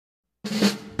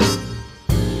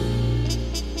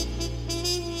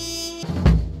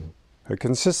A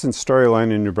consistent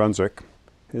storyline in New Brunswick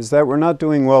is that we're not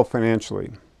doing well financially.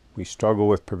 We struggle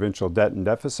with provincial debt and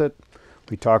deficit.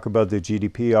 We talk about the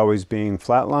GDP always being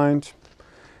flatlined.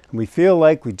 And we feel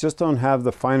like we just don't have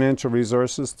the financial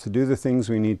resources to do the things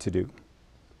we need to do.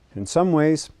 In some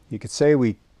ways, you could say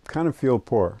we kind of feel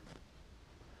poor.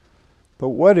 But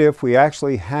what if we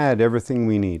actually had everything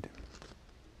we need?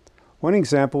 One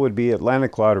example would be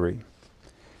Atlantic Lottery.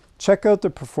 Check out the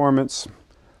performance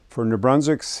for New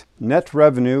Brunswick's net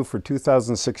revenue for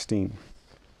 2016.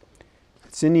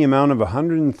 It's in the amount of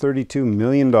 $132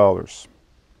 million.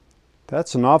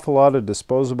 That's an awful lot of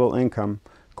disposable income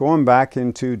going back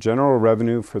into general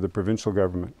revenue for the provincial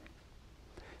government.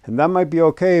 And that might be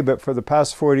okay, but for the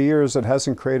past 40 years, it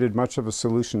hasn't created much of a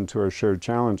solution to our shared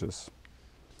challenges.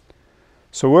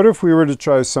 So what if we were to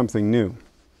try something new?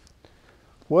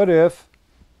 What if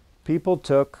people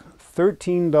took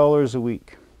 $13 a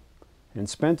week and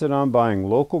spent it on buying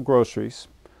local groceries,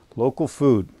 local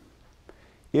food?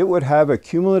 It would have a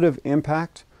cumulative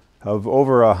impact of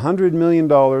over $100 million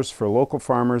for local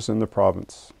farmers in the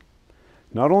province.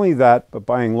 Not only that, but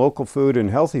buying local food and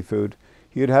healthy food,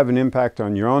 you'd have an impact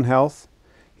on your own health.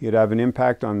 You'd have an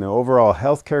impact on the overall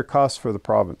healthcare costs for the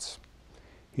province.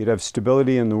 You'd have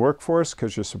stability in the workforce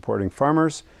because you're supporting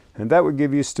farmers, and that would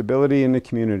give you stability in the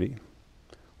community.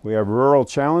 We have rural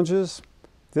challenges.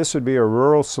 This would be a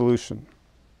rural solution.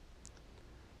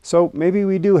 So maybe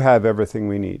we do have everything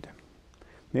we need.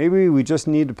 Maybe we just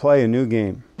need to play a new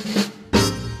game.